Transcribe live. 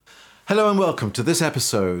Hello and welcome to this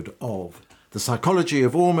episode of The Psychology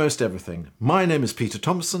of Almost Everything. My name is Peter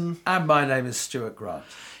Thompson. And my name is Stewart Grant.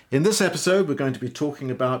 In this episode, we're going to be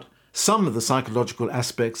talking about some of the psychological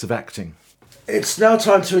aspects of acting. It's now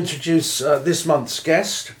time to introduce this month's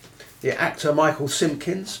guest, the actor Michael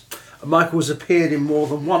Simkins. Michael has appeared in more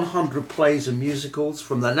than 100 plays and musicals,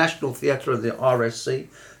 from the National Theatre and the RSC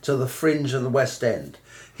to the Fringe and the West End.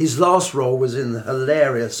 His last role was in the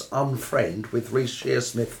hilarious Unfriend with Reece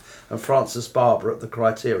Shearsmith and Francis Barber at the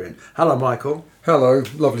Criterion. Hello, Michael. Hello,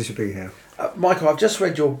 lovely to be here. Michael, I've just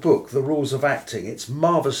read your book, The Rules of Acting. It's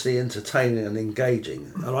marvellously entertaining and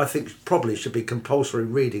engaging, and I think probably should be compulsory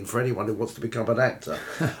reading for anyone who wants to become an actor.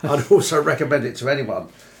 I'd also recommend it to anyone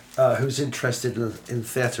who's interested in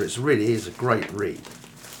theatre. It really is a great read.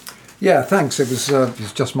 Yeah, thanks. It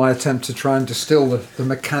was just my attempt to try and distill the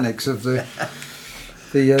mechanics of the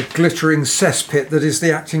glittering cesspit that is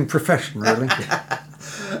the acting profession, really.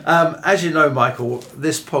 As you know, Michael,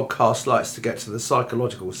 this podcast likes to get to the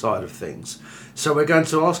psychological side of things. So we're going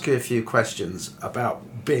to ask you a few questions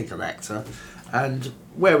about being an actor, and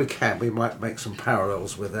where we can, we might make some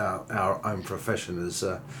parallels with our own profession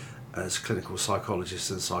as clinical psychologists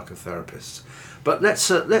and psychotherapists. But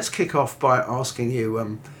let's kick off by asking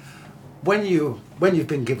you, when you've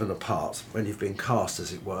been given a part, when you've been cast,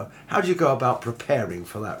 as it were, how do you go about preparing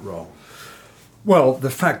for that role? Well, the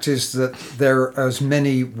fact is that there are as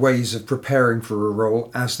many ways of preparing for a role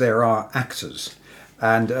as there are actors.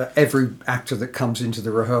 And every actor that comes into the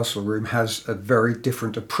rehearsal room has a very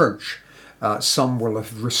different approach. Some will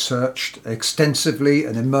have researched extensively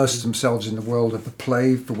and immersed themselves in the world of the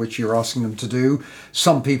play for which you're asking them to do.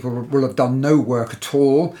 Some people will have done no work at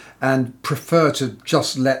all and prefer to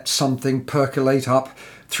just let something percolate up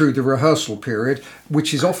through the rehearsal period,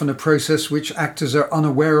 which is often a process which actors are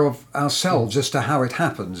unaware of ourselves as to how it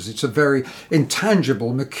happens. It's a very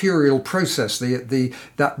intangible, mercurial process,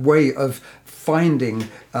 that way of finding,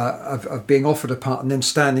 of being offered a part and then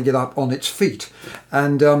standing it up on its feet.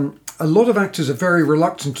 And a lot of actors are very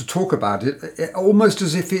reluctant to talk about it, almost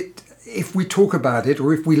as if we talk about it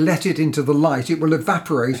or if we let it into the light, it will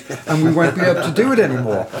evaporate and we won't be able to do it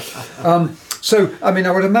anymore. So, I mean,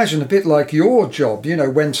 I would imagine a bit like your job, you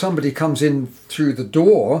know, when somebody comes in through the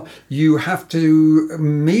door, you have to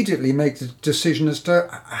immediately make the decision as to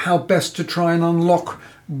how best to try and unlock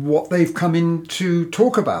what they've come in to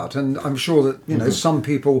talk about. And I'm sure that, you know, some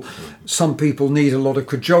people need a lot of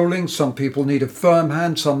cajoling, some people need a firm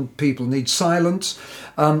hand, some people need silence.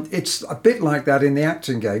 It's a bit like that in the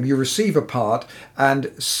acting game. You receive a part and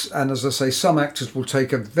as I say, some actors will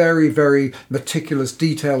take a very, very meticulous,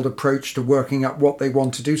 detailed approach to working out what they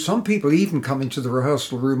want to do. Some people even come into the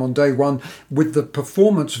rehearsal room on day one with the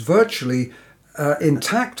performance virtually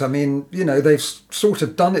intact. I mean, you know, they've sort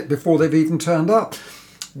of done it before they've even turned up.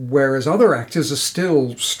 Whereas other actors are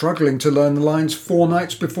still struggling to learn the lines 4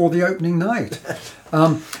 nights before the opening night.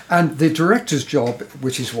 And the director's job,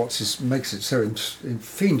 which is what makes it so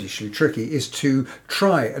fiendishly tricky, is to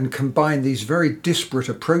try and combine these very disparate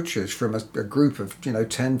approaches from a group of,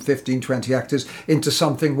 10, 15, 20 actors into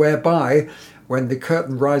something whereby when the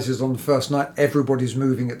curtain rises on the first night, everybody's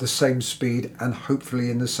moving at the same speed and hopefully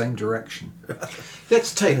in the same direction.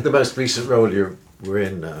 Let's take the most recent role you were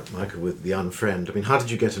in, Michael, with The Unfriend. I mean, how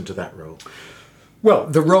did you get into that role? Well,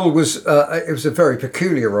 the role was it was a very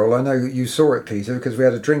peculiar role. I know you saw it, Peter, because we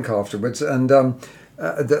had a drink afterwards. And the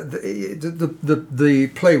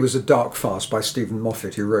play was a dark farce by Stephen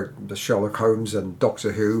Moffat, who wrote the Sherlock Holmes and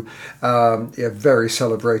Doctor Who. A very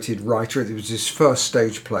celebrated writer. It was his first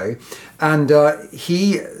stage play, and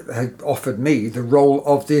he had offered me the role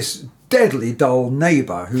of this deadly dull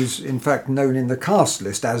neighbour, who's in fact known in the cast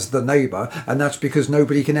list as the neighbour, and that's because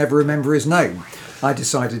nobody can ever remember his name. I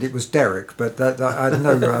decided it was Derek, but I don't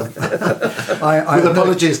know. With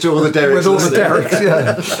apologies to all the Dereks. With all the Dereks,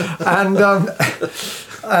 yeah.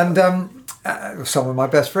 And some of my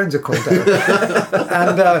best friends are called Derek.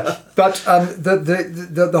 But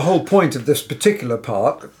the whole point of this particular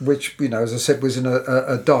part, which, as I said, was in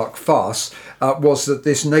a dark farce, was that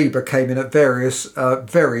this neighbour came in at various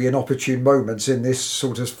very inopportune moments in this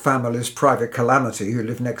sort of family's private calamity, who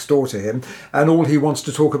lived next door to him, and all he wants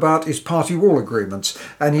to talk about is party wall agreements.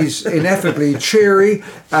 And he's ineffably cheery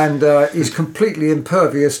and is completely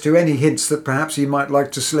impervious to any hints that perhaps he might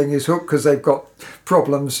like to sling his hook because they've got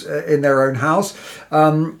problems in their own house.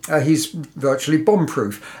 He's virtually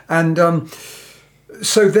bomb-proof. And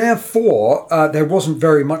so therefore, there wasn't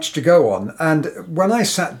very much to go on. And when I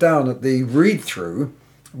sat down at the read-through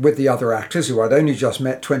with the other actors, who I'd only just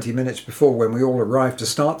met 20 minutes before when we all arrived to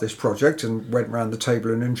start this project and went round the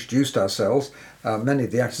table and introduced ourselves, many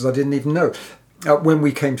of the actors I didn't even know, when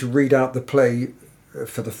we came to read out the play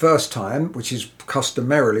for the first time, which is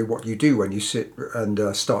customarily what you do when you sit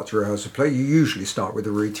and start to rehearse a play, you usually start with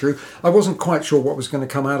a read through. I wasn't quite sure what was going to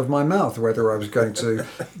come out of my mouth, whether I was going to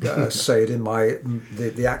say it in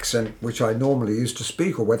the accent which I normally use to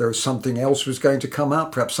speak, or whether something else was going to come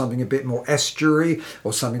out, perhaps something a bit more estuary,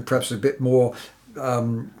 or something perhaps a bit more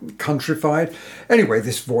countrified. Anyway,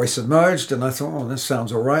 this voice emerged and I thought, oh, this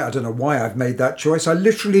sounds all right. I don't know why I've made that choice. I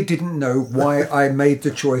literally didn't know why I made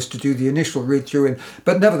the choice to do the initial read through,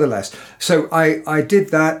 but nevertheless, so I did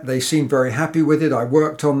that. They seemed very happy with it. I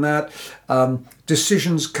worked on that.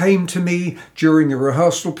 Decisions came to me during the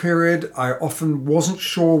rehearsal period. I often wasn't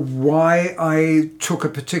sure why I took a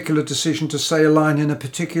particular decision to say a line in a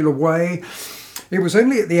particular way. It was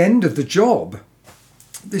only at the end of the job,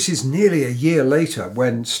 this is nearly a year later,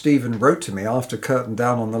 when Stephen wrote to me after curtain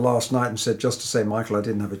down on the last night and said, just to say, Michael, I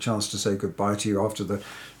didn't have a chance to say goodbye to you after the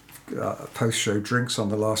post-show drinks on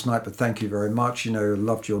the last night, but thank you very much. You know,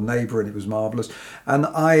 loved your neighbour and it was marvellous. And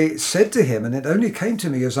I said to him, and it only came to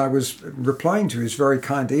me as I was replying to his very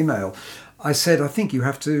kind email, I said, I think you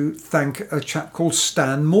have to thank a chap called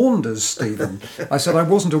Stan Maunders, Stephen. I said, I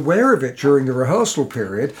wasn't aware of it during the rehearsal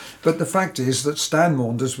period, but the fact is that Stan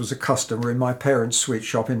Maunders was a customer in my parents' sweet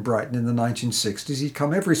shop in Brighton in the 1960s. He'd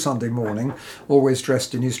come every Sunday morning, always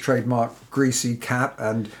dressed in his trademark greasy cap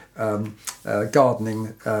and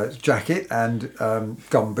gardening jacket and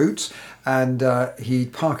gum boots, and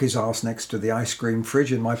he'd park his arse next to the ice cream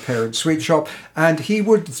fridge in my parents' sweet shop, and he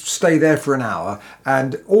would stay there for an hour,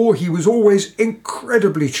 and he was always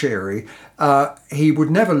incredibly cheery. He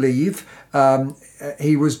would never leave.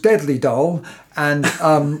 He was deadly dull, and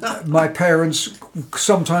my parents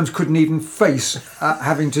sometimes couldn't even face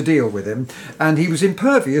having to deal with him. And he was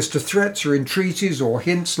impervious to threats or entreaties or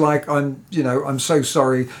hints like, I'm so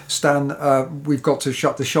sorry, Stan, we've got to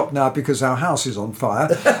shut the shop now because our house is on fire.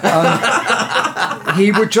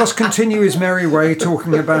 He would just continue his merry way,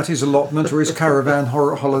 talking about his allotment or his caravan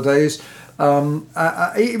holidays.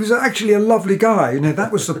 He was actually a lovely guy.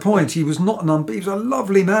 That was the point. He was not he was a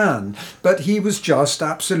lovely man, but he was just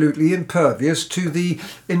absolutely impervious to the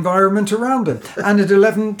environment around him. And at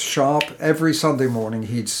 11 sharp every Sunday morning,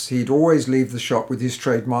 he'd always leave the shop with his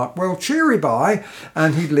trademark, well, cheery bye,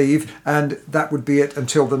 and he'd leave, and that would be it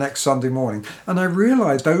until the next Sunday morning. And I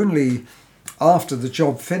realised only after the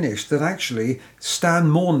job finished that actually Stan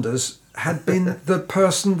Maunders had been the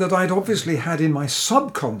person that I'd obviously had in my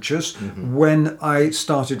subconscious when I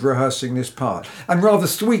started rehearsing this part. And rather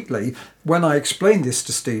sweetly, when I explained this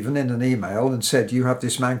to Stephen in an email and said, you have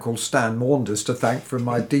this man called Stan Maunders to thank from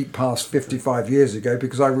my deep past 55 years ago,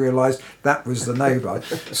 because I realised that was the neighbour,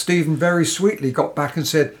 Stephen very sweetly got back and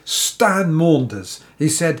said, Stan Maunders. He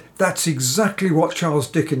said, that's exactly what Charles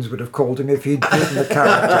Dickens would have called him if he'd written the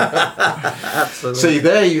character. Absolutely. So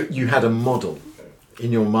there you had a model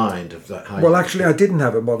in your mind of that. Well, actually, I didn't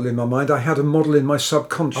have a model in my mind. I had a model in my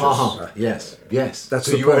subconscious. Yes. That's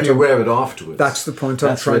so the you were point only aware of it afterwards. That's the point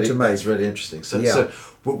I'm trying to make. That's really interesting. So, Yeah.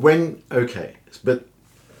 but but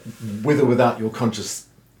with or without your conscious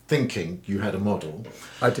thinking, you had a model.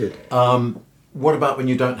 I did. What about when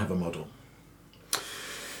you don't have a model?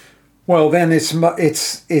 Well, then it's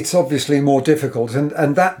obviously more difficult,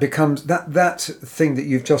 and that becomes that thing that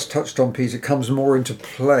you've just touched on, Peter, comes more into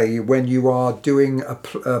play when you are doing a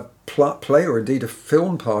play or indeed a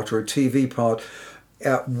film part or a TV part,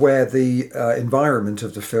 where the environment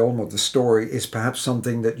of the film or the story is perhaps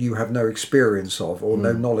something that you have no experience of or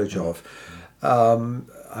no knowledge of.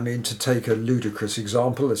 I mean, to take a ludicrous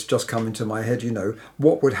example, it's just come into my head.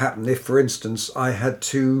 What would happen if, for instance, I had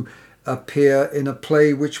to appear in a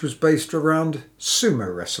play which was based around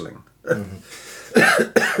sumo wrestling?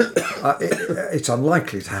 It's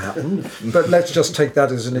unlikely to happen, but let's just take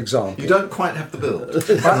that as an example. You don't quite have the build.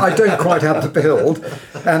 I don't quite have the build,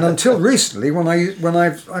 and until recently, when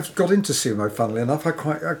I've got into sumo, funnily enough,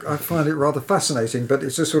 I find it rather fascinating. But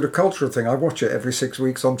it's a sort of cultural thing. I watch it every 6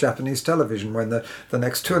 weeks on Japanese television when the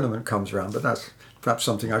next tournament comes around. But that's perhaps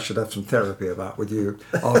something I should have some therapy about with you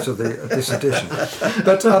after this edition.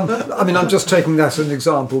 But I mean, I'm just taking that as an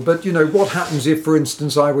example. But what happens if, for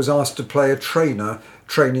instance, I was asked to play a trainer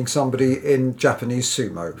training somebody in Japanese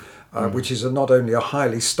sumo, which is not only a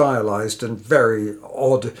highly stylized and very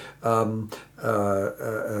odd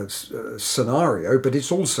scenario, but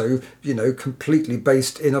it's also completely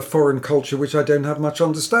based in a foreign culture which I don't have much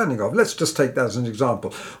understanding of. Let's just take that as an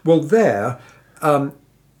example. Well, there.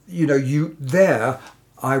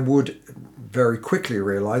 I would very quickly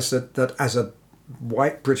realise that as a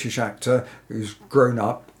white British actor who's grown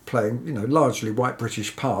up playing, largely white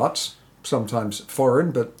British parts, sometimes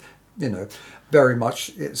foreign, but, very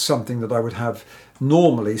much it's something that I would have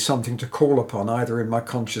normally something to call upon, either in my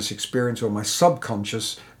conscious experience or my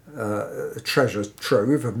subconscious treasure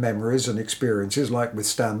trove of memories and experiences, like with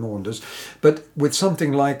Stan Maunders. But with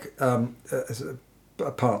something like a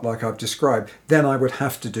part like I've described, then I would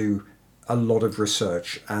have to do a lot of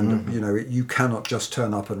research, and you cannot just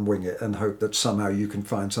turn up and wing it and hope that somehow you can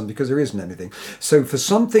find something, because there isn't anything. So for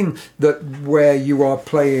something that where you are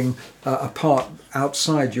playing a part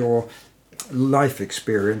outside your life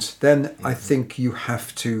experience, then I think you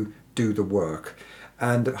have to do the work.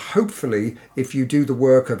 And hopefully, if you do the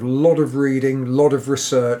work of a lot of reading, a lot of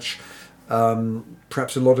research,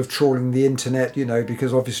 perhaps a lot of trawling the internet,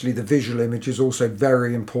 because obviously the visual image is also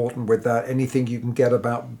very important with that. Anything you can get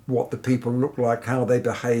about what the people look like, how they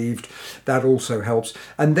behaved, that also helps.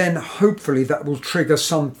 And then hopefully that will trigger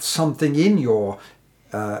something in your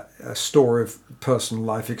store of personal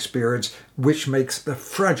life experience, which makes a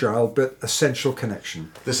fragile but essential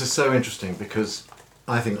connection. This is so interesting, because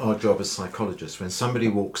I think our job as psychologists, when somebody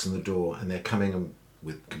walks in the door and they're coming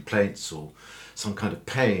with complaints or some kind of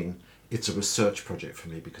pain, it's a research project for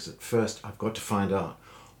me, because at first I've got to find out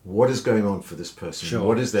what is going on for this person,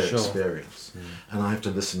 what is their experience. And I have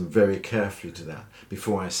to listen very carefully to that.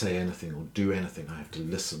 Before I say anything or do anything, I have to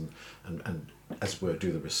listen and as it were,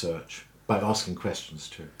 do the research by asking questions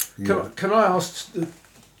too. Can I ask,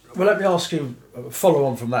 well, let me ask you, follow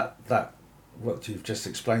on from that what you've just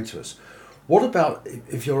explained to us. What about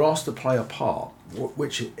if you're asked to play a part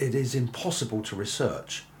which it is impossible to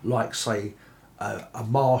research, like, say, a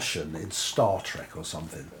Martian in Star Trek or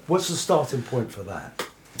something? What's the starting point for that?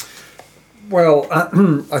 Well,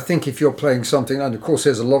 I think if you're playing something, and of course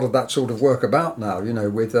there's a lot of that sort of work about now,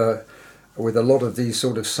 with a lot of these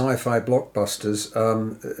sort of sci-fi blockbusters,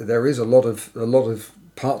 there is a lot of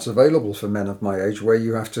parts available for men of my age where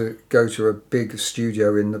you have to go to a big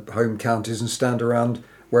studio in the home counties and stand around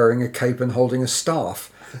wearing a cape and holding a staff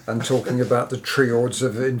and talking about the Triords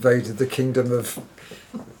have invaded the kingdom of,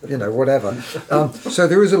 whatever. So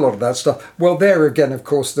there is a lot of that stuff. Well, there again, of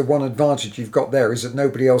course, the one advantage you've got there is that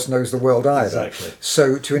nobody else knows the world either. Exactly.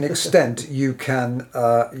 So to an extent, you can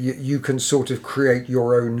you can sort of create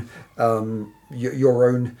your own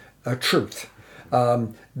truth.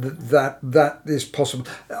 That is possible.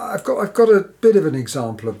 I've got a bit of an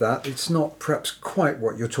example of that. It's not perhaps quite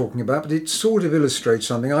what you're talking about, but it sort of illustrates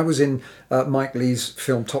something. I was in Mike Leigh's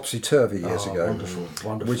film Topsy Turvy years ago,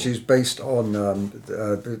 wonderful. Which is based on,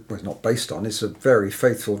 well, not based on, it's a very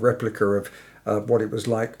faithful replica of what it was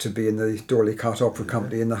like to be in the D'Oyly Carte Opera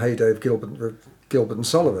Company in the heyday of Gilbert and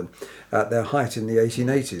Sullivan, at their height in the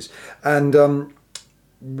 1880s. And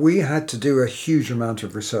we had to do a huge amount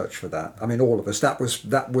of research for that. I mean, all of us. That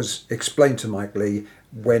was explained to Mike Leigh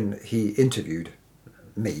when he interviewed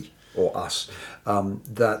me or us,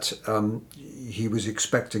 that he was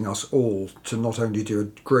expecting us all to not only do a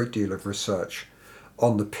great deal of research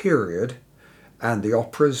on the period and the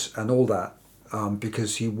operas and all that,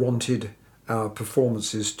 because he wanted our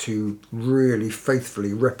performances to really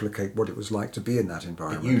faithfully replicate what it was like to be in that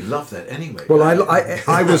environment. But you love that anyway. Well,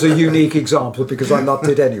 I was a unique example because I loved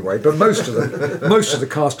it anyway. But most of the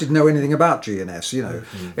cast didn't know anything about GNS.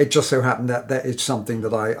 It just so happened that it's something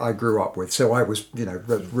that I grew up with. So I was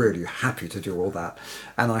really happy to do all that,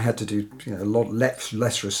 and I had to do a lot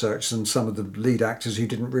less research than some of the lead actors who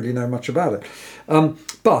didn't really know much about it.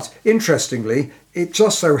 But interestingly, it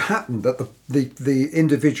just so happened that the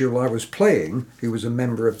individual I was playing, who was a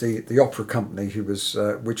member of the opera company,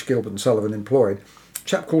 which Gilbert and Sullivan employed, a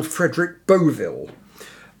chap called Frederick Beauville.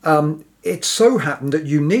 It so happened that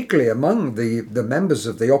uniquely among the members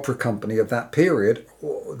of the opera company of that period,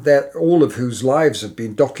 all of whose lives have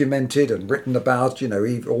been documented and written about,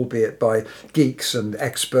 albeit by geeks and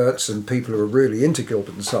experts and people who are really into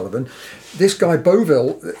Gilbert and Sullivan, this guy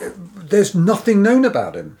Beauville, there's nothing known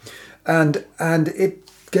about him. And it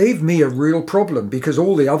gave me a real problem, because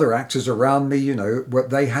all the other actors around me,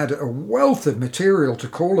 they had a wealth of material to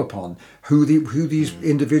call upon, who these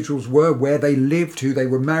individuals were, where they lived, who they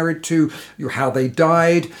were married to, how they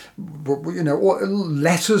died,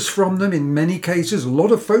 letters from them in many cases, a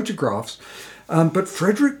lot of photographs. But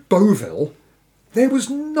Frederick Beauville, there was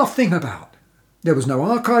nothing about. There was no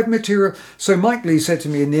archive material. So Mike Leigh said to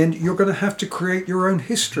me in the end, you're going to have to create your own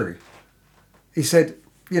history. He said,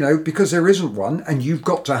 because there isn't one, and you've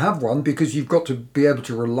got to have one, because you've got to be able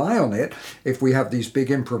to rely on it if we have these big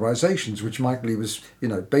improvisations, which Mike Leigh was,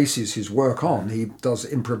 bases his work on. He does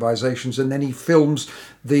improvisations and then he films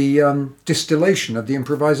the distillation of the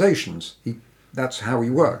improvisations. That's how he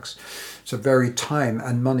works. It's a very time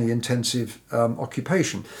and money intensive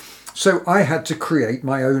occupation. So I had to create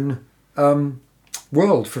my own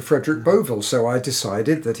world for Frederick Boville. So I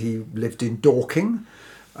decided that he lived in Dorking.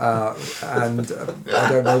 And I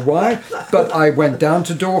don't know why, but I went down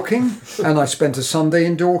to Dorking and I spent a Sunday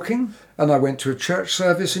in Dorking, and I went to a church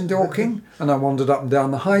service in Dorking, and I wandered up and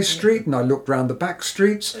down the high street, and I looked round the back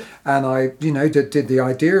streets, and I did the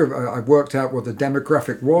idea of, I worked out what the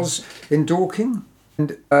demographic was in Dorking,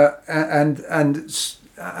 and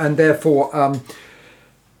therefore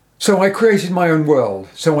so I created my own world.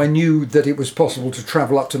 So I knew that it was possible to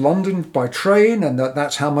travel up to London by train, and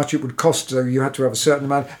that's how much it would cost. So you had to have a certain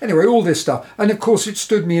amount. Anyway, all this stuff. And of course, it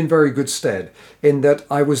stood me in very good stead in that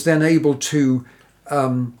I was then able to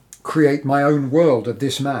create my own world of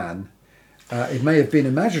this man. It may have been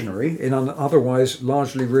imaginary in an otherwise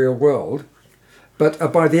largely real world.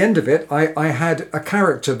 But by the end of it, I had a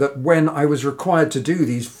character that when I was required to do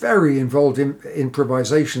these very involved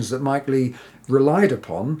improvisations that Mike Leigh relied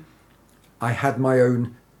upon, I had my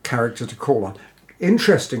own character to call on.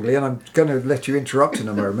 Interestingly, and I'm going to let you interrupt in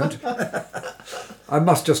a moment, I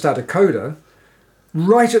must just add a coda.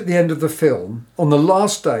 Right at the end of the film, on the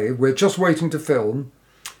last day, we're just waiting to film,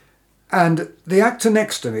 and the actor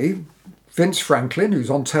next to me, Vince Franklin, who's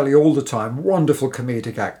on telly all the time, wonderful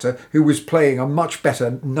comedic actor, who was playing a much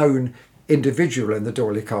better known individual in the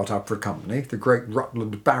D'Oyly Carte Opera Company, the great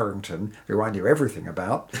Rutland Barrington, who I knew everything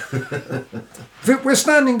about. We're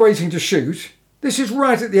standing waiting to shoot. This is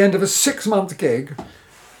right at the end of a 6-month gig.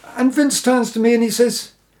 And Vince turns to me and he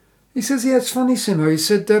says, yeah, it's funny, Simo. He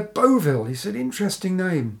said, Boville. He said, interesting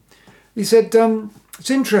name. He said, it's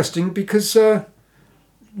interesting because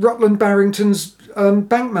Rutland Barrington's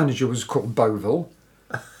bank manager was called Boville.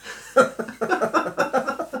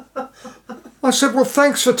 I said, well,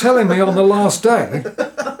 thanks for telling me on the last day.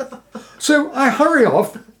 So I hurry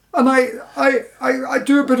off and I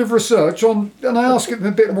do a bit of research on, and I ask him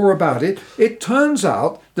a bit more about it. It turns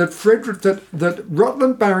out that that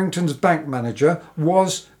Rutland Barrington's bank manager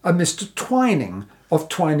was a Mr. Twining of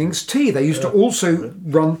Twining's Tea. They used to also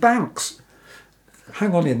run banks.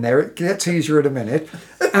 Hang on in there, it gets easier in a minute.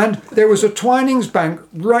 And there was a Twining's bank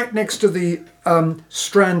right next to the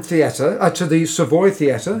Strand Theatre, to the Savoy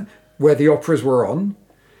Theatre, where the operas were on.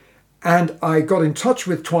 And I got in touch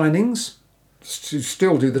with Twining's to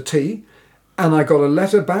still do the tea, and I got a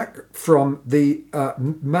letter back from the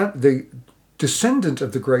descendant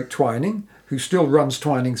of the great Twining, who still runs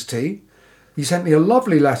Twining's Tea. He sent me a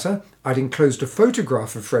lovely letter. I'd enclosed a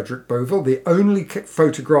photograph of Frederick Boville, the only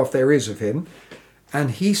photograph there is of him,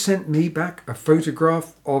 and he sent me back a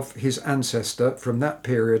photograph of his ancestor from that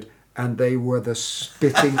period, and they were the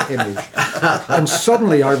spitting image. And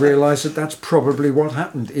suddenly I realised that that's probably what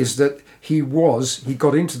happened, is that he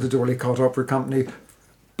got into the D'Oyly Carte Opera Company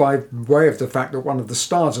by way of the fact that one of the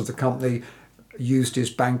stars of the company used his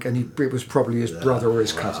bank, and it was probably his brother or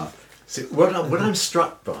his cousin. See, what I'm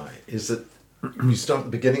struck by is that you start at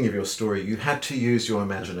the beginning of your story, you had to use your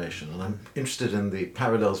imagination, and I'm interested in the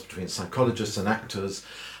parallels between psychologists and actors,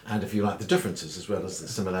 and if you like, the differences as well as the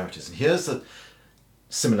similarities. And here's the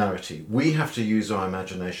similarity. We have to use our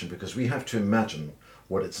imagination because we have to imagine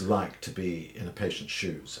what it's like to be in a patient's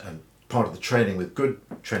shoes. And part of the training with good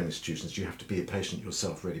training institutions, you have to be a patient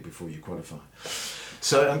yourself really before you qualify.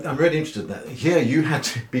 So I'm really interested in that. Here you had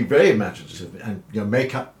to be very imaginative and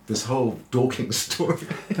make up this whole Dorking story.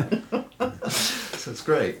 So it's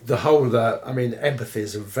great. The whole, empathy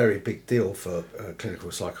is a very big deal for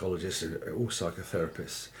clinical psychologists and all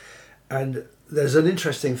psychotherapists. And there's an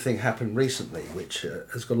interesting thing happened recently which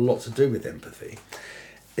has got a lot to do with empathy,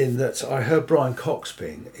 in that I heard Brian Cox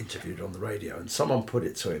being interviewed on the radio, and someone put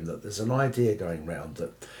it to him that there's an idea going round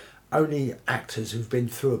that only actors who've been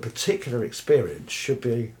through a particular experience should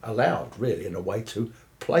be allowed, really, in a way, to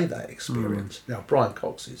play that experience. Now, Brian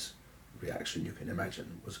Cox's reaction, you can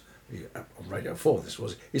imagine, was on Radio 4,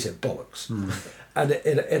 he said bollocks. And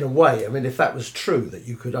in a way, if that was true, that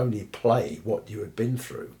you could only play what you had been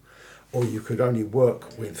through, or you could only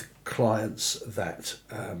work with clients that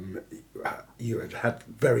you had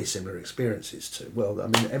very similar experiences to, well,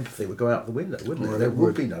 empathy would go out the window, wouldn't it? There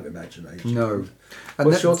would be no imagination. No.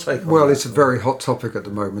 What's your take on that? Well, it's a very hot topic at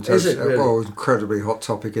the moment. Is it really? Oh, incredibly hot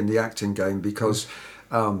topic in the acting game because,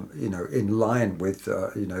 in line with,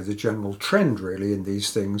 the general trend really in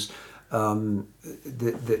these things,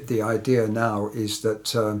 the idea now is that,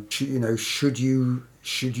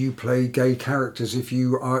 should you play gay characters if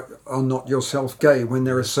you are not yourself gay when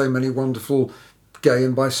there are so many wonderful gay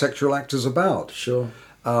and bisexual actors about? Sure.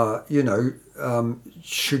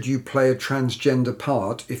 Should you play a transgender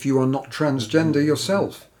part if you are not transgender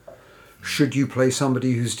yourself? Should you play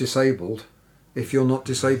somebody who's disabled if you're not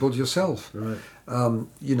disabled yourself. Right.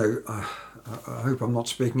 I hope I'm not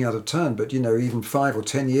speaking out of turn, but even 5 or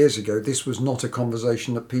 10 years ago, this was not a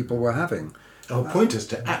conversation that people were having. Our point is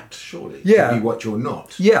to act, surely. Yeah. To be what you're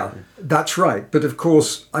not. Yeah, that's right. But of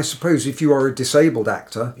course, I suppose if you are a disabled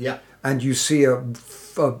actor, Yeah. and you see an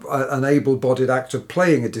able-bodied actor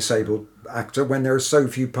playing a disabled actor, when there are so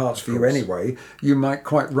few parts for you anyway, you might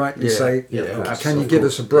quite rightly say, "Can you give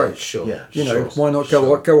us a break?" Sure. Yeah, Why not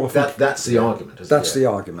go off? That's the argument. Isn't That's it? the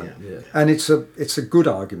argument, Yeah. and it's a good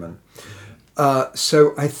argument.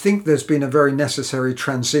 So I think there's been a very necessary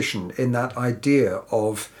transition in that idea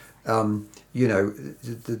of that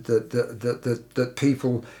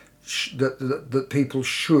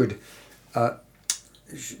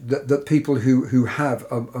people who have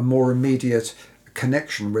a more immediate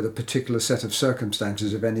connection with a particular set of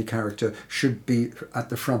circumstances of any character should be at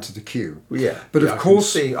the front of the queue. Yeah, but of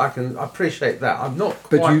course, I can appreciate that. I'm not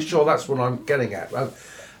quite sure that's what I'm getting at.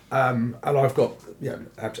 And I've got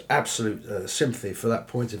absolute sympathy for that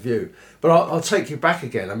point of view. But I'll take you back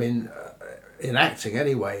again. I mean, in acting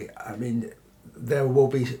anyway, I mean, there will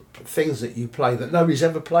be things that you play that nobody's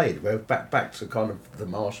ever played. We're back to kind of The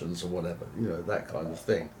Martians or whatever, that kind of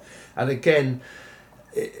thing. And again,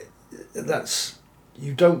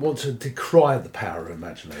 you don't want to decry the power of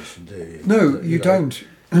imagination, do you? No, you don't.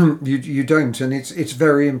 You don't, and it's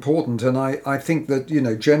very important. And I think that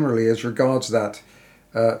generally as regards that.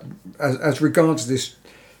 As regards this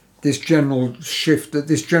general shift,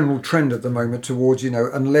 this general trend at the moment towards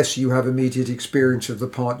unless you have immediate experience of the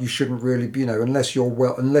part, you shouldn't really be unless you're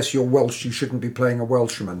Welsh, you shouldn't be playing a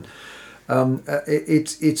Welshman.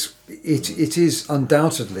 It is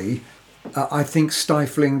undoubtedly, I think,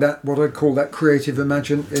 stifling that what I call that creative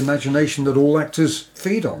imagination that all actors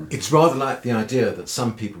feed on. It's rather like the idea that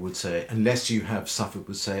some people would say, unless you have suffered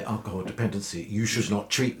with, say, alcohol dependency, you should not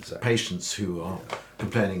treat patients who are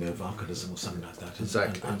complaining of alcoholism or something like that.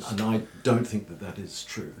 Exactly. And I don't think that is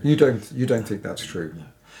true. You don't think that's true? No.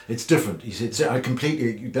 It's different. I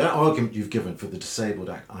completely, that argument you've given for the disabled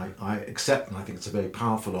act, I accept, and I think it's a very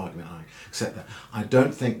powerful argument. I accept that. I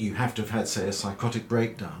don't think you have to have had, say, a psychotic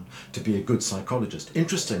breakdown to be a good psychologist.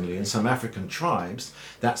 Interestingly, in some African tribes,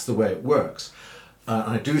 that's the way it works.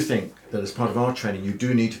 I do think that as part of our training, you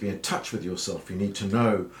do need to be in touch with yourself. You need to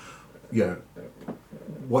know,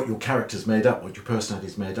 what your character's made up, what your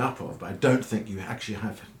personality's made up of. But I don't think you actually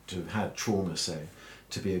have to have had trauma, say,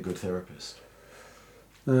 to be a good therapist.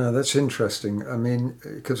 That's interesting. I mean,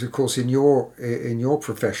 because of course in your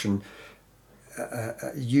profession,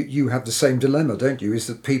 you have the same dilemma, don't you? Is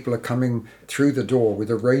that people are coming through the door with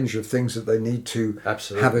a range of things that they need to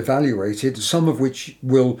have evaluated, some of which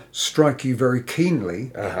will strike you very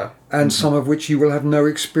keenly, and some of which you will have no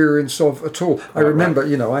experience of at all. I remember,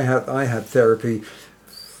 I had therapy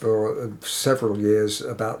for several years,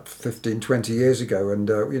 about 15, 20 years ago, and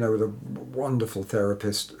with a wonderful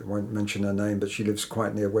therapist. I won't mention her name, but she lives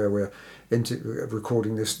quite near where we're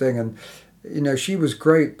recording this thing, and she was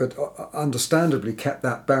great, but understandably kept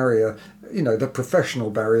that barrier, the professional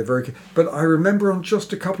barrier very. But I remember on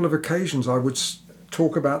just a couple of occasions I would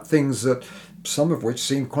talk about things that some of which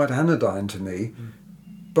seemed quite anodyne to me,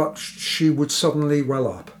 but she would suddenly well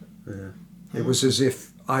up. Yeah. It was as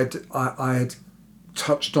if I had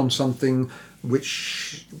touched on something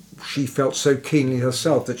which she felt so keenly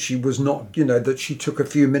herself that she was not, that she took a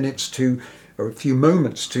few moments to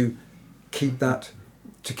keep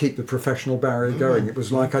the professional barrier going. It was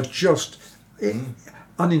like I just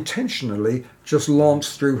unintentionally just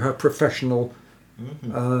lanced through her professional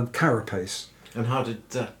carapace. And how did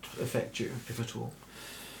that affect you, if at all?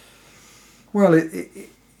 Well, it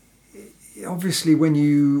obviously when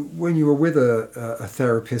you are with a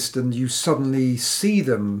therapist and you suddenly see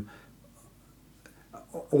them,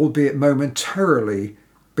 albeit momentarily,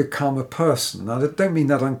 become a person. Now, I don't mean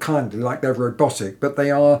that unkindly, like they're robotic, but they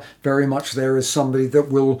are very much there as somebody that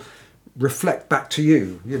will reflect back to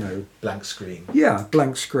you, Blank screen. Yeah,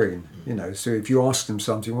 blank screen. So if you ask them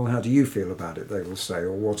something, well, how do you feel about it? They will say,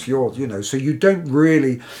 or what's your, so you don't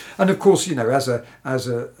really, and of course, as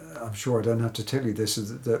a, I'm sure I don't have to tell you this,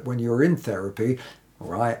 is that when you're in therapy,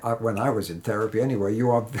 or when I was in therapy anyway,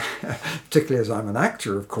 you are, particularly as I'm an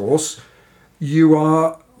actor, of course, you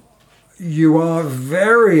are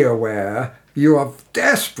very aware, you are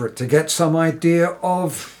desperate to get some idea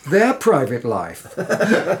of their private life.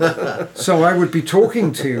 So I would be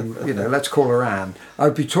talking to, let's call her Anne.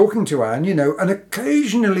 I'd be talking to Anne, and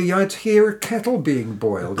occasionally I'd hear a kettle being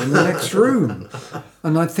boiled in the next room.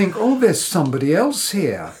 And I'd think, oh, there's somebody else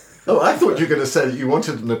here. Oh, I thought you were going to say that you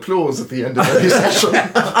wanted an applause at the end of every session.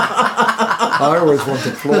 I always want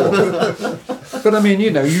applause. But I mean,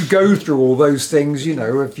 you know, you go through all those things. You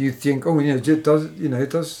know, if you think, oh, you know,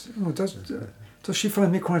 does she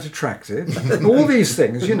find me quite attractive? All these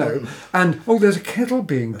things, you know. And, oh, there's a kettle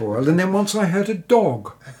being boiled. And then once I heard a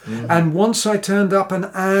dog. And once I turned up and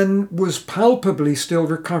Anne was palpably still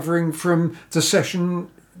recovering from the session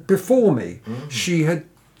before me. She had,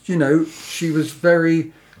 you know, she was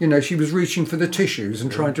very, you know, she was reaching for the tissues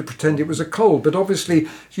and trying to pretend it was a cold. But obviously,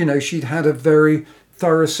 you know, she'd had a very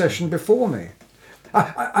thorough session before me.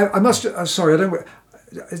 I must, sorry, I don't...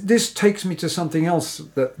 This takes me to something else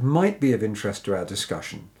that might be of interest to our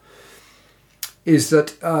discussion, is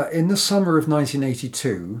that in the summer of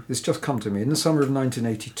 1982, this just come to me, in the summer of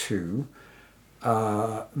 1982,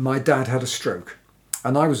 my dad had a stroke,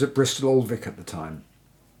 and I was at Bristol Old Vic at the time,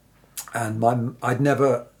 and I'd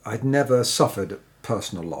never suffered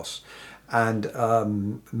personal loss.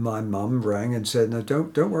 And my mum rang and said, no,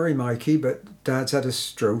 don't worry, Mikey, but Dad's had a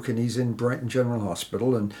stroke and he's in Brighton General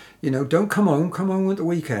Hospital, and, you know, don't come home at the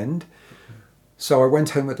weekend. So I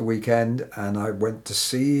went home at the weekend and I went to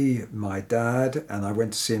see my dad, and I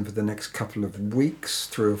went to see him for the next couple of weeks,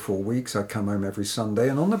 3 or 4 weeks. I'd come home every Sunday,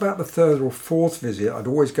 and on about the third or fourth visit, I'd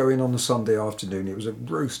always go in on a Sunday afternoon. It was a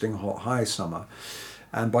roasting hot, high summer.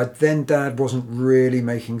 And by then, Dad wasn't really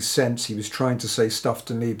making sense. He was trying to say stuff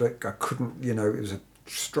to me, but I couldn't, you know, it was a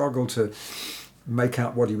struggle to make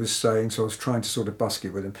out what he was saying. So I was trying to sort of busk it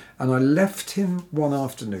with him. And I left him one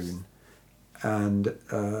afternoon, and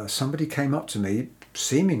somebody came up to me,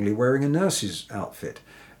 seemingly wearing a nurse's outfit.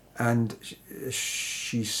 And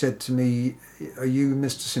she said to me, are you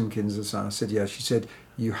Mr. Simkins? And I said, yeah. She said,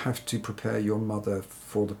 you have to prepare your mother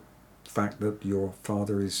for the fact that your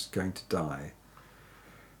father is going to die.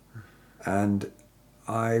 And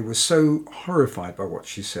I was so horrified by what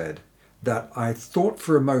she said that I thought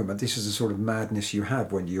for a moment, this is the sort of madness you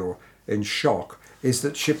have when you're in shock, is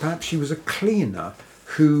that perhaps she was a cleaner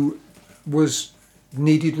who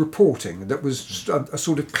needed reporting, that was a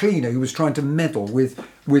sort of cleaner who was trying to meddle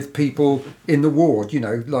with people in the ward. You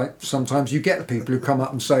know, like sometimes you get people who come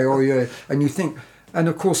up and say, oh yeah, and you think, and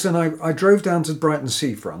of course then I drove down to Brighton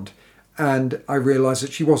seafront, and I realised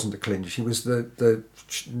that she wasn't a cleaner. She was the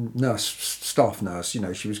nurse, staff nurse. You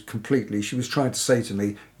know, she was trying to say to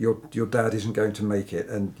me, your dad isn't going to make it,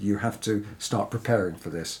 and you have to start preparing for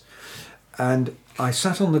this. And I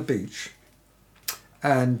sat on the beach,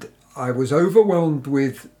 and I was overwhelmed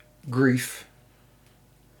with grief,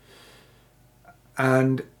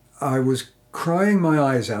 and I was crying my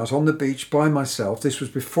eyes out on the beach by myself. This was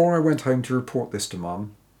before I went home to report this to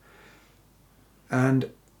Mum.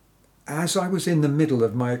 And as I was in the middle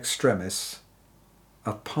of my extremis,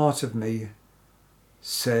 a part of me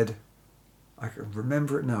said, I can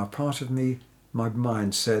remember it now, a part of me, my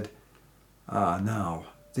mind said, now,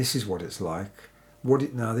 this is what it's like.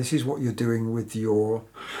 Now, this is what you're doing with your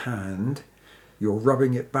hand. You're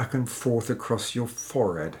rubbing it back and forth across your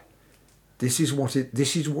forehead. This is what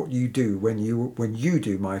you do when you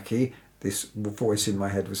do, Mikey. This voice in my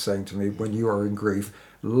head was saying to me, when you are in grief,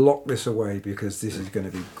 lock this away, because this is going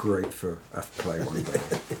to be great for a play one day.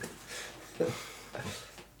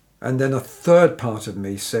 And then a third part of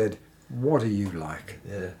me said, what are you like?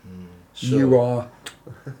 Yeah. Sure.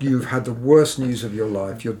 You've had the worst news of your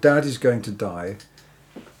life. Your dad is going to die.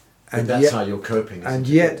 And that's how you're coping. And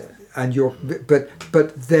yet,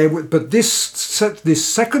 but this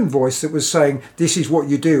second voice that was saying, this is what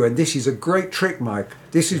you do, and this is a great trick, Mike.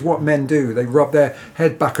 This is what men do. They rub their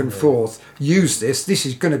head back and forth. Use this. This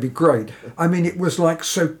is going to be great. I mean, it was like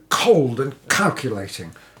so cold and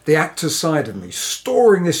calculating. The actor's side of me,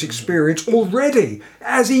 storing this experience already,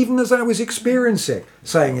 even as I was experiencing,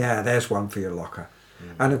 saying, yeah, there's one for your locker.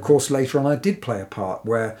 And of course, later on, I did play a part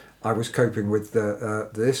where I was coping with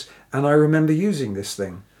this, and I remember using this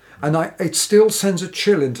thing. And it still sends a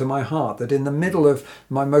chill into my heart that in the middle of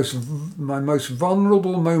my most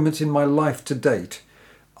vulnerable moment in my life to date,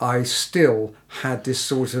 I still had this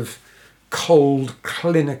sort of cold,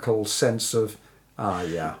 clinical sense of,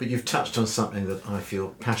 yeah. But you've touched on something that I feel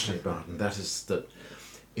passionate about, and that is that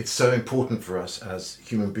it's so important for us as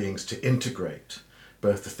human beings to integrate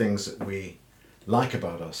both the things that we like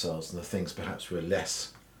about ourselves and the things perhaps we're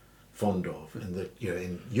less fond of. And that, you know,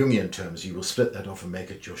 in Jungian terms, you will split that off and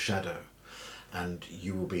make it your shadow, and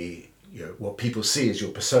you will be, you know, what people see is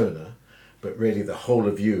your persona, but really the whole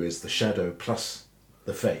of you is the shadow plus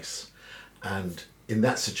the face. And in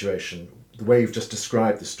that situation, the way you've just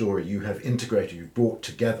described the story, you have integrated, you've brought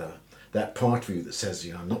together that part of you that says,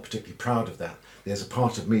 you know, I'm not particularly proud of that. There's a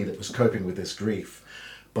part of me that was coping with this grief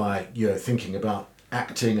by, you know, thinking about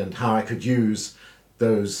acting and how I could use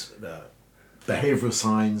those behavioural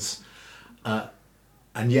signs.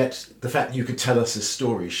 And yet, the fact that you could tell us this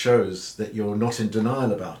story shows that you're not in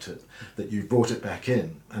denial about it, that you've brought it back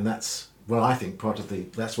in, and that's well, I think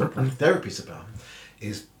that's what part of therapy's about,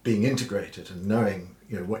 is being integrated and knowing,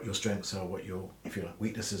 what your strengths are, what your, if you like,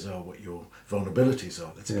 weaknesses are, what your vulnerabilities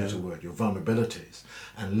are. That's a better word. Your vulnerabilities,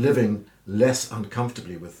 and living less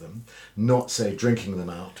uncomfortably with them, not say drinking them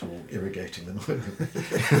out or irrigating them,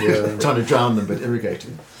 trying to drown them, but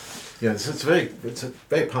irrigating. Yeah, so it's a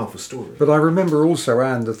very powerful story. But I remember also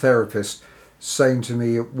Anne, the therapist, saying to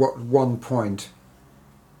me at one point,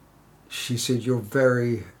 she said, "You're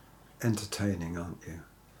very entertaining, aren't you?"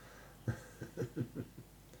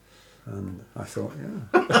 And I thought, yeah.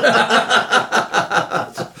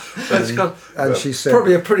 and she said,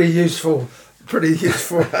 probably a pretty useful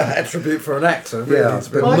attribute for an actor. Really. Yeah,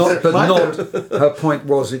 her point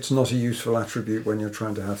was, it's not a useful attribute when you're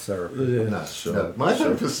trying to have therapy. Yeah, no, sure. No. My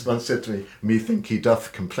therapist once said to me, "Me think he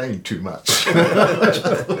doth complain too much."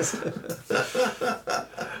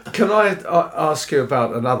 Can I ask you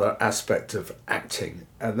about another aspect of acting,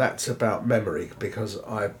 and that's about memory? Because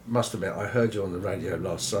I must admit, I heard you on the radio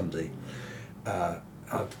last Sunday.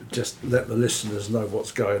 I'll just let the listeners know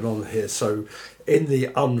what's going on here. So, in the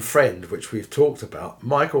Unfriend, which we've talked about,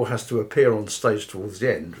 Michael has to appear on stage towards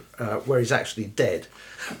the end, where he's actually dead.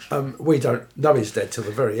 We don't know he's dead till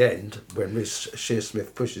the very end, when Miss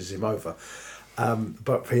Shearsmith pushes him over.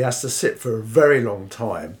 But he has to sit for a very long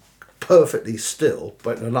time, perfectly still,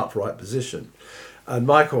 but in an upright position. And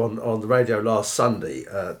Michael on the radio last Sunday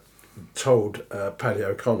told Paddy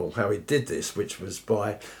O'Connell how he did this, which was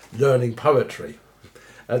by learning poetry.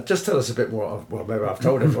 Just tell us a bit more. Well, maybe I've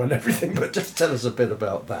told everyone everything, but just tell us a bit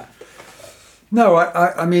about that. No,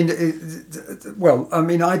 I mean,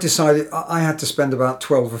 I decided I had to spend about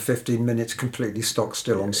 12 or 15 minutes completely stock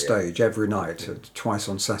still on stage every night, twice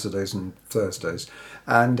on Saturdays and Thursdays,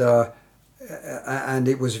 and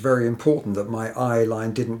it was very important that my eye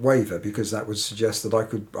line didn't waver, because that would suggest that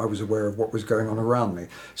I was aware of what was going on around me.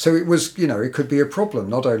 So it was, it could be a problem,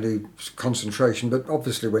 not only concentration, but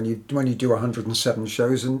obviously when you do 107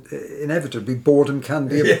 shows, and inevitably boredom can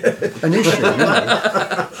be an issue.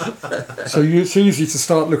 So it's easy to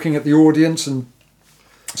start looking at the audience, and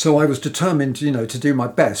so I was determined, to do my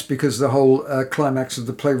best, because the whole climax of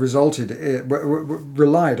the play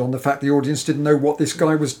relied on the fact the audience didn't know what this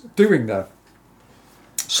guy was doing there.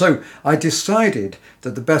 So I decided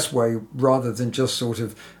that the best way, rather than just sort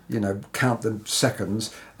of, count the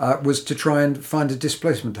seconds, was to try and find a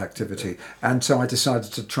displacement activity. And so I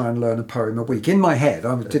decided to try and learn a poem a week in my head.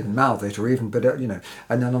 I didn't mouth it or even, but, and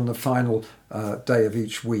then on the final day of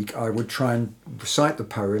each week, I would try and recite the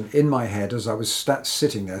poem in my head as I was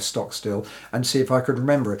sitting there stock still, and see if I could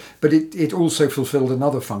remember it. But it also fulfilled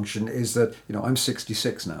another function, is that, I'm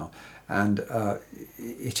 66 now. And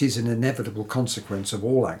it is an inevitable consequence of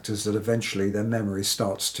all actors that eventually their memory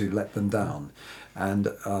starts to let them down. And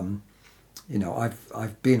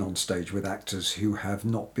I've been on stage with actors who have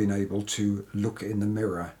not been able to look in the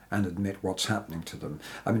mirror and admit what's happening to them.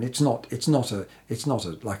 I mean, it's not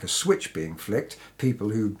like a switch being flicked. People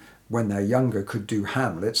who, when they're younger, could do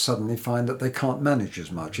Hamlet suddenly find that they can't manage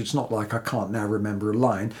as much. It's not like I can't now remember a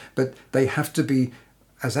line, but they have to be.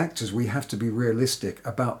 As actors, we have to be realistic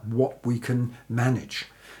about what we can manage.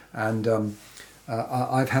 And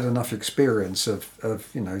I've had enough experience of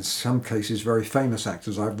in some cases, very famous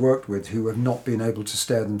actors I've worked with who have not been able to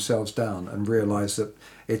stare themselves down and realise that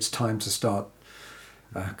it's time to start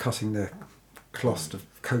cutting their coat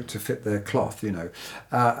to fit their cloth,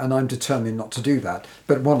 and I'm determined not to do that.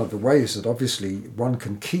 But one of the ways that obviously one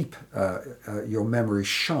can keep your memory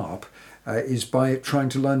sharp is by trying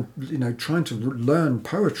to learn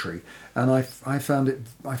poetry, and I found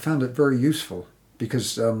it very useful,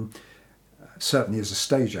 because certainly as a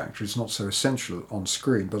stage actor it's not so essential on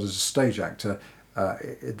screen, but as a stage actor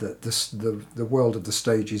the world of the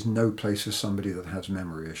stage is no place for somebody that has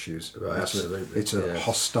memory issues. Right, absolutely. It's a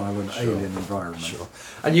hostile and alien environment. Sure.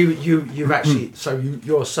 And you've actually, so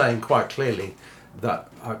you're saying quite clearly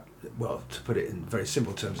that, to put it in very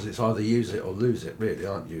simple terms, it's either use it or lose it, really,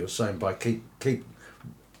 aren't you? You're saying by keep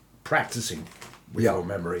practicing with your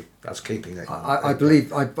memory, that's keeping it. I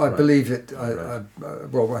believe it. I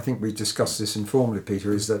think we discussed this informally,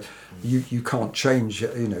 Peter. Is that you can't change?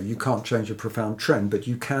 You can't change a profound trend, but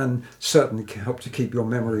you can certainly help to keep your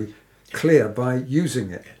memory clear by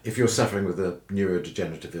using it. If you're suffering with a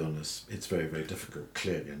neurodegenerative illness, it's very, very difficult,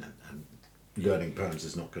 clearly, and learning poems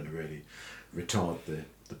is not going to really retard the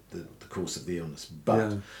course of the illness.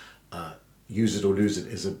 But use it or lose it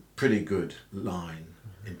is a pretty good line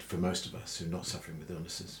for most of us who are not suffering with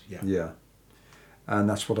illnesses. Yeah. and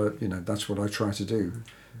that's what I try to do.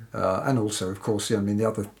 And also, of course, I mean, the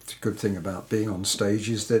other good thing about being on stage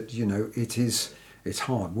is that it's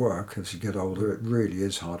hard work as you get older. It really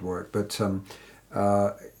is hard work, but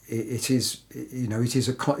it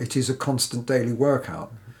is a constant daily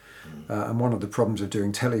workout. And one of the problems of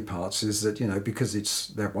doing telly parts is that because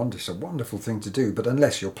it's a wonderful thing to do, but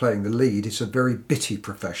unless you're playing the lead, it's a very bitty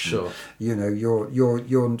profession. Sure.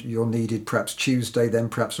 You're needed perhaps Tuesday, then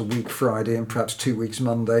perhaps a week Friday, and perhaps 2 weeks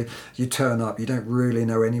Monday. You turn up, you don't really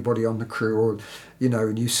know anybody on the crew, or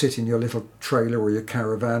and you sit in your little trailer or your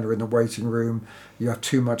caravan or in the waiting room. You have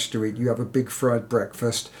too much to eat. You have a big fried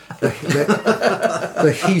breakfast.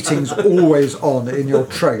 The heating's always on in your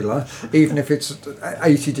trailer, even if it's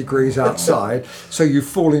 80 degrees outside. So you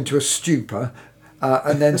fall into a stupor,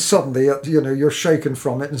 and then suddenly, you're shaken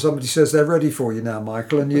from it, and somebody says they're ready for you now,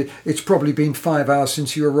 Michael. And it's probably been 5 hours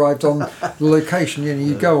since you arrived on the location.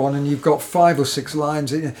 You go on and you've got 5 or 6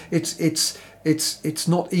 lines. It's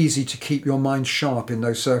not easy to keep your mind sharp in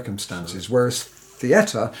those circumstances. Whereas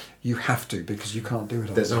theatre, you have to, because you can't do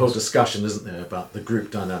it. There's a whole discussion, isn't there, about the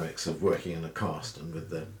group dynamics of working in a cast and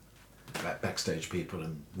with the backstage people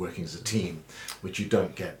and working as a team, which you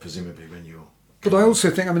don't get presumably when you're. But I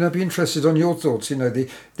also think, I'd be interested on your thoughts. The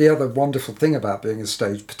other wonderful thing about being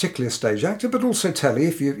particularly a stage actor, but also telly,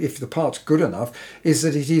 if the part's good enough, is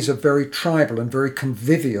that it is a very tribal and very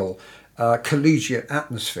convivial, collegiate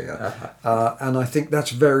atmosphere, and I think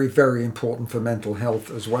that's very, very important for mental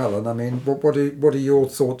health as well. And what are your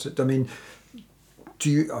thoughts?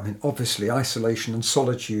 Obviously, isolation and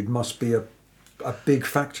solitude must be a big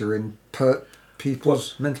factor in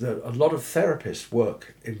people's mental. A lot of therapists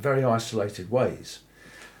work in very isolated ways,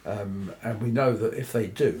 and we know that if they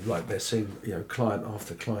do, like they're seeing client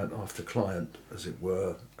after client after client, as it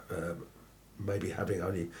were, maybe having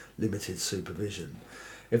only limited supervision.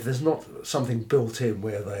 If there's not something built in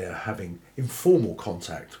where they are having informal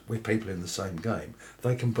contact with people in the same game,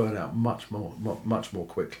 they can burn out much more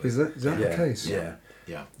quickly. Is that the case? Yeah,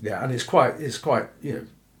 and it's quite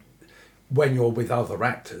when you're with other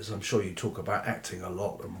actors, I'm sure you talk about acting a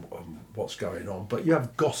lot and what's going on, but you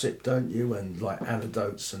have gossip, don't you, and like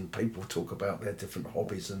anecdotes, and people talk about their different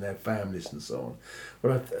hobbies and their families and so on.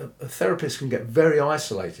 But a therapist can get very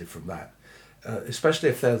isolated from that. Especially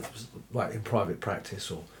if they're like in private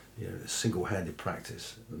practice or single-handed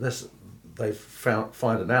practice, unless they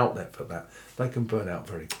find an outlet for that, they can burn out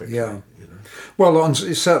very quickly. Yeah. Well,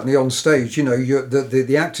 certainly on stage,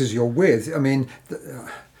 the actors you're with.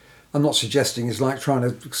 I'm not suggesting it's like trying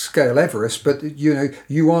to scale Everest, but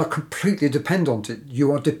you are completely dependent.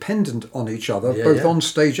 You are dependent on each other, both on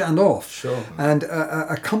stage and off. Sure. And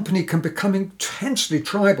a company can become intensely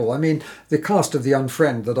tribal. The cast of The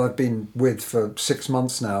Unfriend that I've been with for 6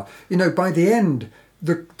 months now. By the end,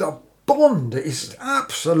 the bond is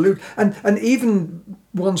absolute, and even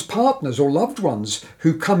one's partners or loved ones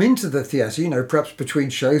who come into the theatre, perhaps between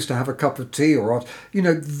shows to have a cup of tea or,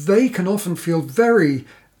 they can often feel very.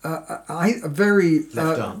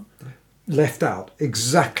 Left out,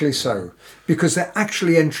 exactly so, because they're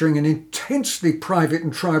actually entering an intensely private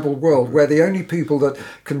and tribal world where the only people that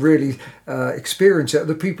can really experience it are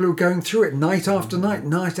the people who are going through it night after night,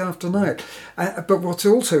 night after night. But what's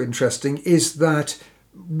also interesting is that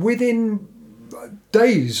within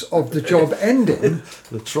days of the job ending,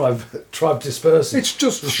 the tribe disperses. It's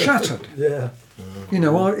just shattered. Yeah.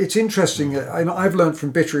 It's interesting. I've learned from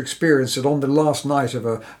bitter experience that on the last night of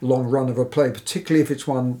a long run of a play, particularly if it's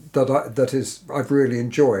one that I've really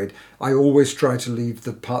enjoyed, I always try to leave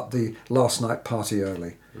the last night party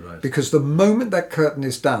early. Right. Because the moment that curtain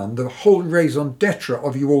is down, the whole raison d'etre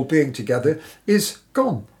of you all being together is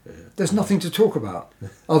gone. Yeah. There's nothing to talk about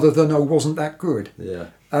other than, wasn't that good? Yeah.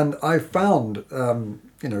 And I found,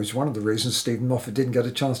 it's one of the reasons Stephen Moffat didn't get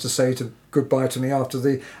a chance to say goodbye to me after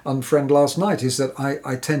The Unfriend last night, is that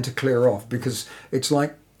I tend to clear off because it's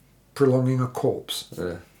like prolonging a corpse.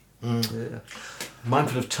 Yeah. Yeah.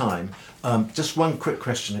 Mindful of time, just one quick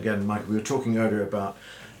question again, Michael. We were talking earlier about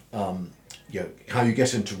how you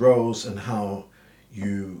get into roles and how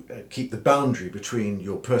you keep the boundary between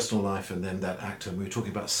your personal life and then that actor. And we were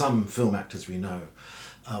talking about some film actors we know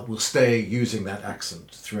will stay using that accent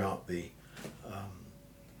throughout the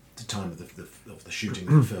time of the shooting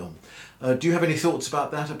of the film. Do you have any thoughts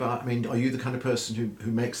about that? Are you the kind of person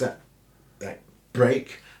who makes that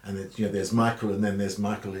break, and there's Michael and then there's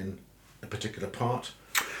Michael in a particular part?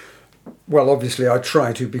 Well, obviously I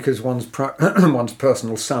try to, because one's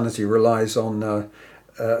personal sanity relies on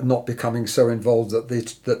not becoming so involved that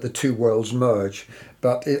the two worlds merge.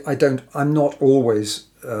 But I'm not always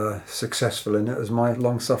successful in it as my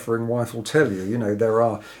long-suffering wife will tell you. You know, there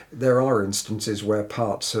are instances where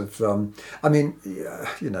parts of I mean,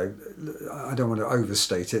 you know, I don't want to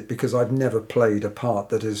overstate it, because I've never played a part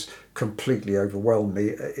that has completely overwhelmed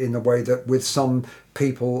me in the way that with some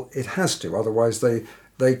people it has to. Otherwise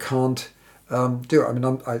they can't do it. I mean,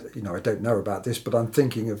 I don't know about this, but I'm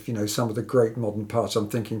thinking of, you know, some of the great modern parts. I'm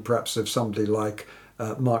thinking perhaps of somebody like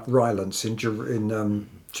Mark Rylance in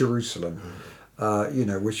Jerusalem. You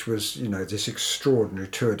know, which was, you know, this extraordinary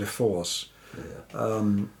tour de force.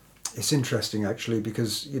 Yeah. It's interesting actually,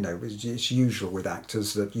 because, you know, it's usual with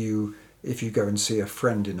actors that if you go and see a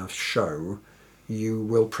friend in a show, you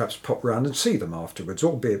will perhaps pop round and see them afterwards,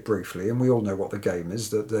 albeit briefly. And we all know what the game is,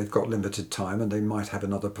 that they've got limited time and they might have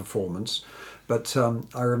another performance. But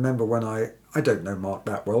I remember when I don't know Mark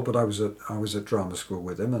that well, but I was at drama school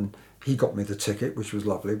with him, and he got me the ticket, which was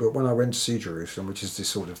lovely. But when I went to see Jerusalem, which is this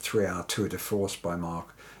sort of 3-hour tour de force by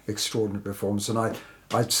Mark, extraordinary performance, and I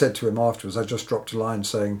said to him afterwards, I just dropped a line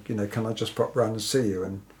saying, you know, can I just pop round and see you?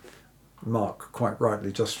 And Mark, quite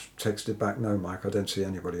rightly, just texted back, no, Mike, I don't see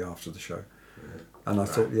anybody after the show. And I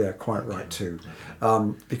thought, yeah, quite right too,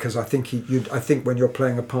 because I think I think when you're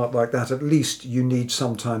playing a part like that, at least you need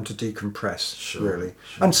some time to decompress, really.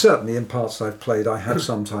 Sure. And certainly in parts I've played, I have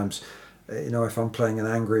sometimes, you know, if I'm playing an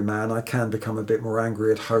angry man, I can become a bit more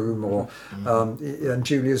angry at home, or and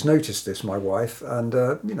Julia's noticed this, my wife, and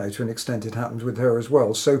you know, to an extent it happens with her as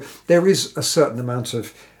well. So there is a certain amount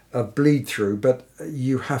of bleed through, but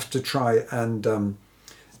you have to try and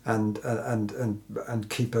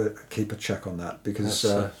keep a check on that, because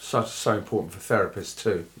so important for therapists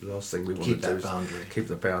too. The last thing we want to do is keep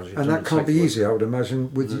the boundary. And that can't be easy, I would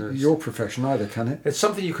imagine, with your profession either, can it? It's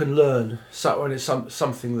something you can learn. And it's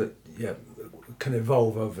something that can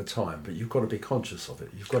evolve over time, but you've got to be conscious of it.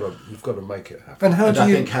 You've got to make it happen. And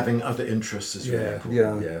I think having other interests is really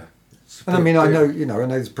important. Yeah. And I mean, I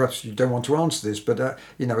know perhaps you don't want to answer this, but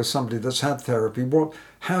you know, as somebody that's had therapy,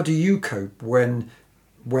 how do you cope when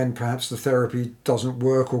perhaps the therapy doesn't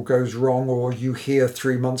work or goes wrong, or you hear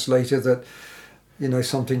 3 months later that, you know,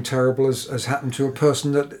 something terrible has happened to a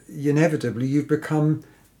person that inevitably you've become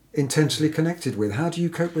intensely connected with? How do you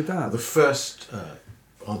cope with that? The first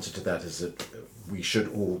answer to that is that we should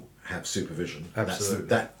all have supervision. Absolutely.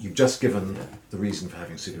 That you've just given the reason for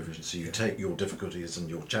having supervision. So you take your difficulties and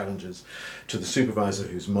your challenges to the supervisor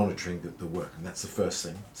who's monitoring the work, and that's the first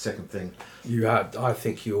thing. Second thing, I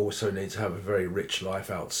think you also need to have a very rich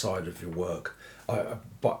life outside of your work. And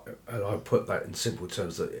I put that in simple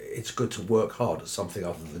terms, that it's good to work hard at something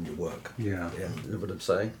other than your work. Yeah. You know what I'm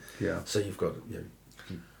saying? Yeah. So you've got to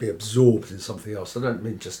be absorbed in something else. I don't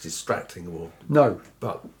mean just distracting or no,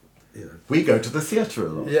 but. You know. We go to the theatre a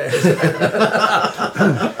lot. Yes.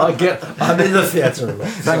 I'm in the theatre a lot.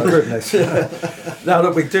 Thank goodness. Now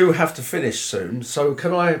that we do have to finish soon, so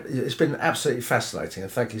it's been absolutely fascinating,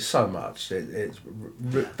 and thank you so much. It's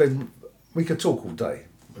been, we could talk all day.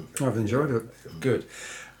 I've enjoyed it. Good.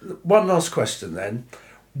 One last question then.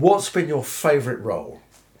 What's been your favourite role?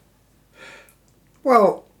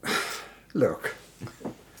 Well, look,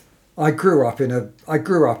 I grew up in a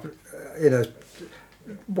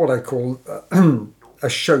what I call a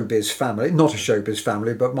showbiz family. Not a showbiz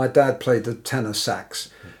family, but my dad played the tenor sax.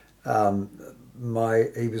 He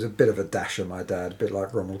was a bit of a dasher, my dad, a bit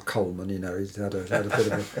like Ronald Colman, you know. He had a bit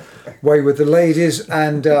of a way with the ladies,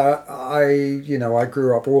 and I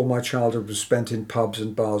grew up, all my childhood was spent in pubs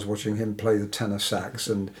and bars watching him play the tenor sax,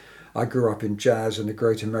 and I grew up in jazz and the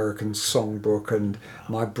Great American Songbook, and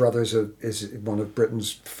my brother is one of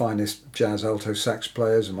Britain's finest jazz alto sax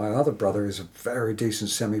players, and my other brother is a very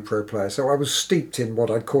decent semi-pro player. So I was steeped in what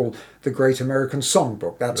I'd call the Great American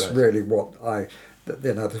Songbook. That's right. Really what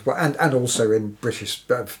and also in British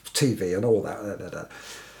TV and all that.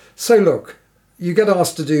 So look, you get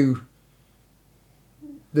asked to do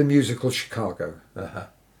the musical Chicago. Uh-huh.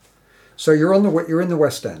 So you're in the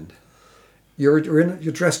West End. You're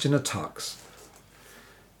dressed in a tux.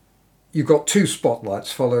 You've got 2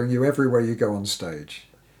 spotlights following you everywhere you go on stage,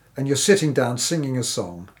 and you're sitting down singing a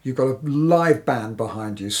song. You've got a live band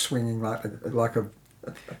behind you swinging like a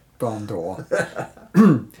barn door,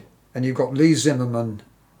 and you've got Lee Zimmerman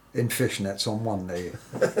in fishnets on one knee,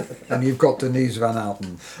 and you've got Denise Van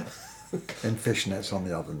Outen in fishnets on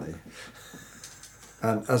the other knee.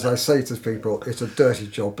 And as I say to people, it's a dirty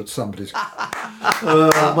job, but somebody's...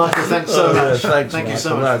 Michael, thanks so much. Thank you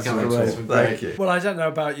so much for coming. Thank you. Well, I don't know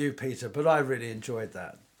about you, Peter, but I really enjoyed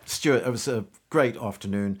that. Stuart, it was a great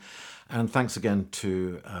afternoon. And thanks again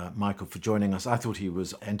to Michael for joining us. I thought he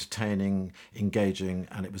was entertaining, engaging,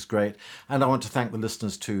 and it was great. And I want to thank the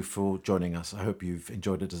listeners too for joining us. I hope you've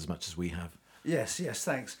enjoyed it as much as we have. Yes,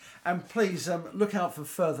 thanks. And please look out for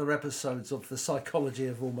further episodes of The Psychology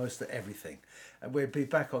of Almost Everything. And we'll be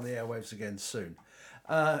back on the airwaves again soon.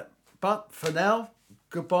 But for now,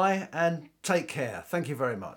 goodbye and take care. Thank you very much.